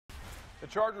The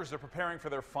Chargers are preparing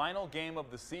for their final game of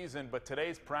the season, but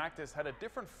today's practice had a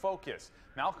different focus.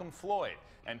 Malcolm Floyd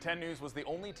and 10 News was the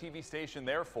only TV station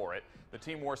there for it. The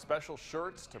team wore special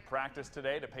shirts to practice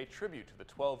today to pay tribute to the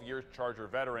 12-year Charger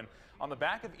veteran. On the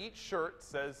back of each shirt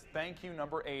says, "Thank you,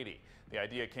 number 80." The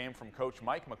idea came from coach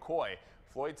Mike McCoy.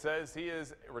 Floyd says he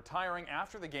is retiring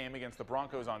after the game against the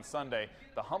Broncos on Sunday.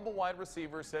 The humble wide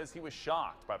receiver says he was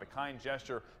shocked by the kind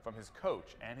gesture from his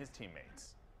coach and his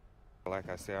teammates. Like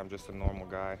I said, I'm just a normal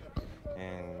guy,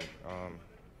 and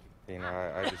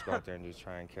I just go out there and just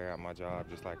try and carry out my job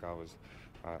just like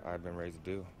I've been raised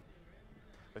to do.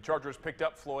 The Chargers picked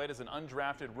up Floyd as an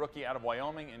undrafted rookie out of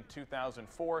Wyoming in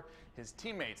 2004. His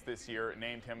teammates this year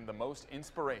named him the most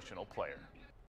inspirational player.